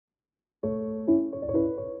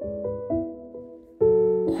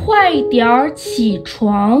快点儿起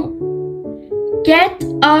床。Get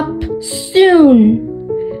up soon.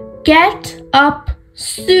 Get up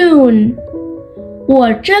soon.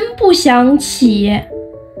 我真不想起。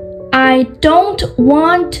I don't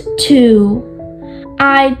want to.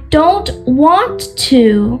 I don't want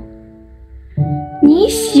to. 你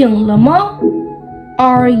醒了吗？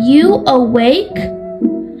 Are you awake?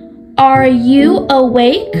 Are you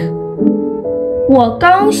awake? 我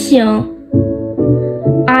刚醒。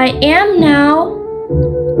I am now.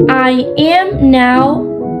 I am now.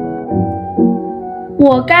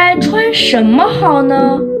 我该穿什么好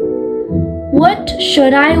呢？ What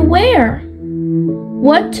should I wear?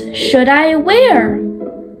 What should I wear?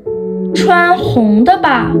 穿红的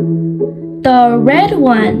吧。The red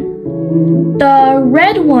one. The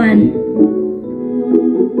red one.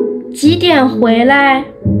 几点回来？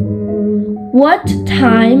 What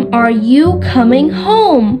time are you coming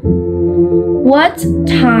home? What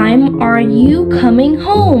time are you coming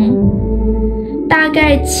home? 大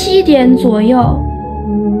概7点左右。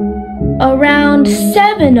Around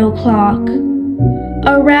 7 o'clock.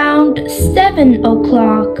 Around 7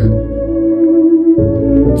 o'clock.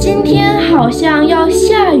 今天好像要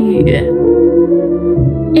下雨。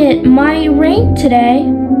It might rain today.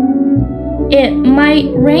 It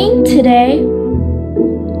might rain today.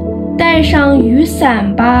 带上雨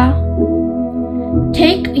伞吧。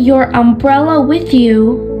Take your umbrella with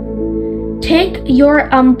you. Take your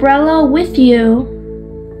umbrella with you.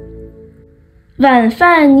 晚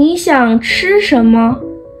饭你想吃什么？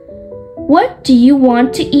 What do you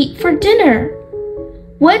want to eat for dinner?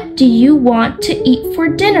 What do you want to eat for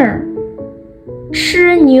dinner?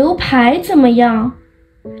 吃牛排怎么样？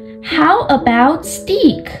 How about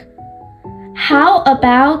steak? How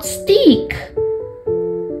about steak?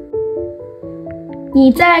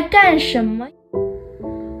 你在干什么？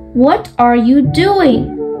 What are you doing?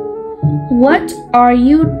 What are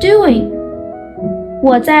you doing?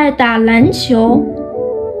 我在打篮球。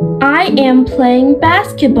I am playing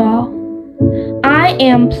basketball. I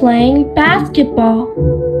am playing basketball.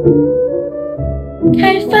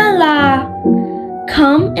 开饭啦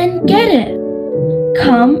Come and get it.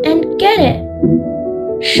 Come and get it.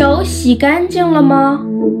 手洗干净了吗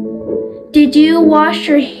Did you wash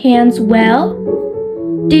your hands well?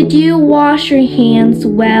 Did you wash your hands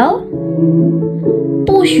well?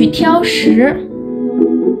 不许挑食。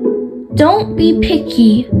Don't be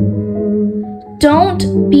picky.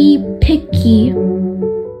 Don't be picky.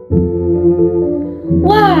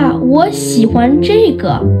 哇，我喜欢这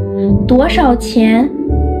个。多少钱？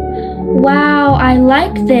 Wow, I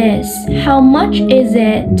like this. How much is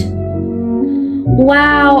it?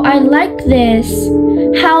 Wow, I like this.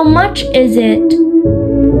 How much is it?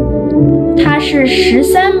 它是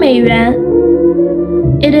13美元。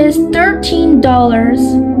It is $13.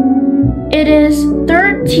 It is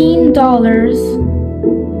 $13.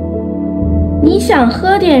 你想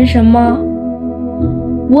喝点什么？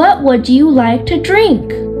 What would you like to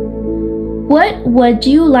drink? What would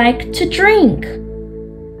you like to drink?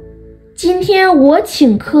 今天我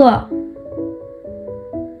请客。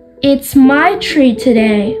It's my treat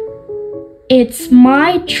today. It's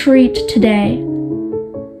my treat today.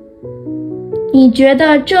 你觉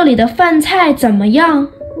得这里的饭菜怎么样？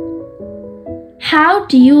 How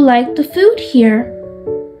do you like the food here?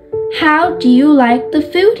 How do you like the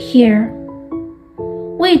food here?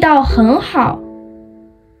 味道很好。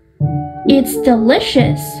It's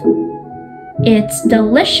delicious. It's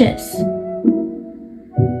delicious.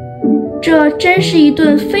 这真是一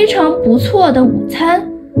顿非常不错的午餐。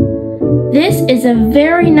This is a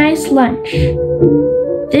very nice lunch.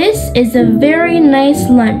 This is a very nice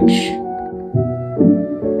lunch.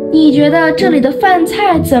 你觉得这里的饭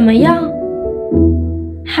菜怎么样？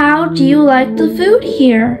 How do you like the food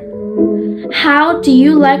here? How do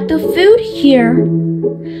you like the food here?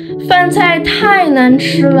 饭菜太难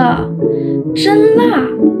吃了，真辣。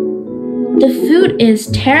The food is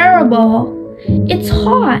terrible. It's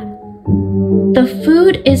hot. The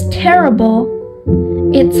food is terrible.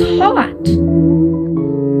 It's hot.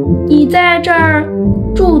 你在这儿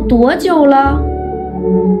住多久了？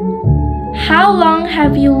 How long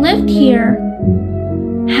have you lived here?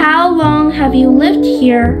 How long have you lived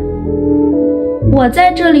here? 我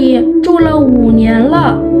在这里住了5年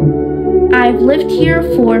了。I've lived here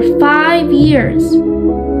for 5 years.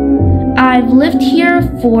 I've lived here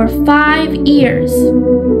for 5 years.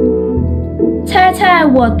 猜猜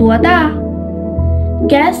我多大？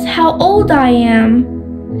 Guess how old I am.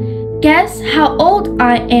 Guess how old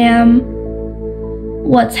I am.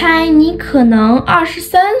 我猜你可能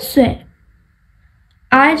23岁。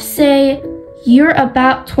I'd say you're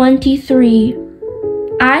about 23.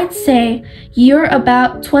 I'd say you're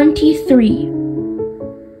about 23.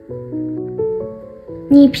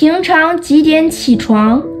 你平常几点起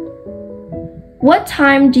床？ What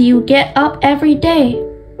time do you get up every day?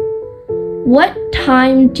 What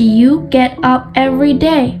time do you get up every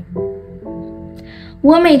day?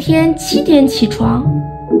 我每天7点起床。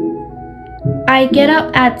I get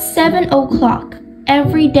up at 7 o'clock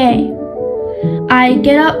every day. I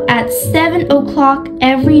get up at 7 o'clock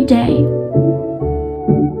every day.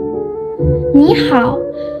 你好，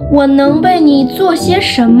我能为你做些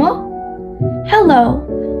什么？ Hello,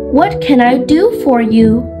 what can I do for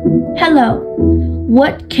you? Hello,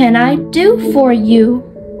 what can I do for you?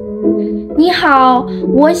 你好，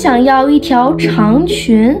我想要一条长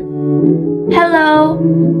裙。Hello,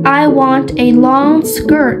 I want a long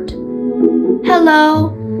skirt.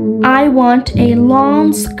 Hello, I want a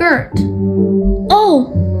long skirt.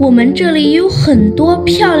 哦，我们这里有很多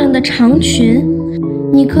漂亮的长裙，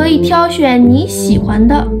你可以挑选你喜欢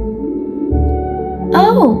的。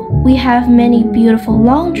Oh, we have many beautiful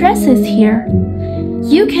long dresses here.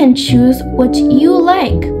 You can choose what you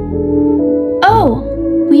like. Oh,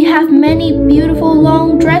 we have many beautiful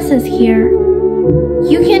long dresses here.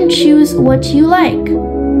 You can choose what you like.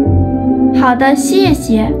 好的，谢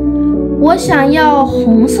谢。我想要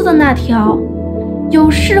红色的那条，有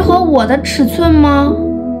适合我的尺寸吗？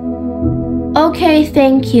 Okay,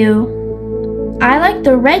 thank you. I like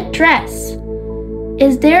the red dress.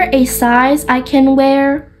 Is there a size I can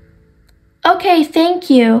wear? Okay, thank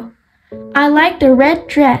you. I like the red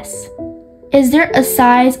dress. Is there a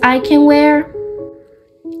size I can wear?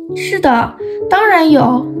 是的，当然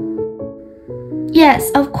有。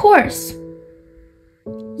Yes, of course.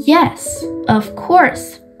 Yes, of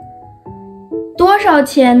course. 多少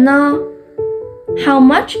钱呢？ How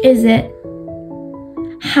much is it?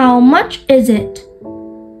 How much is it?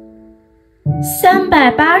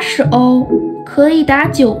 380欧，可以打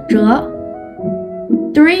9折。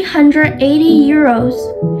380 euros,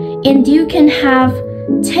 and you can have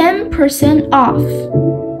 10% off.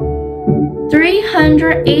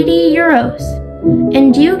 380 euros,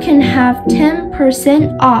 and you can have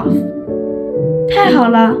 10% off. 太好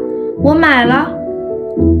了，我买了。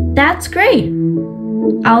That's great.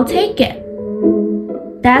 I'll take it.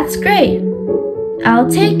 That's great. I'll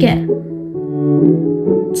take it.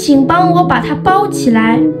 请帮我把它包起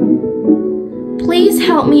来。Please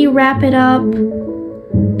help me wrap it up.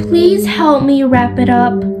 Please help me wrap it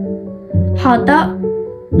up. 好的，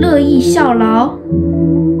乐意效劳。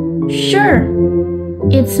Sure,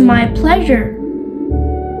 it's my pleasure.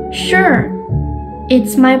 Sure,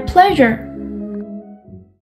 it's my pleasure.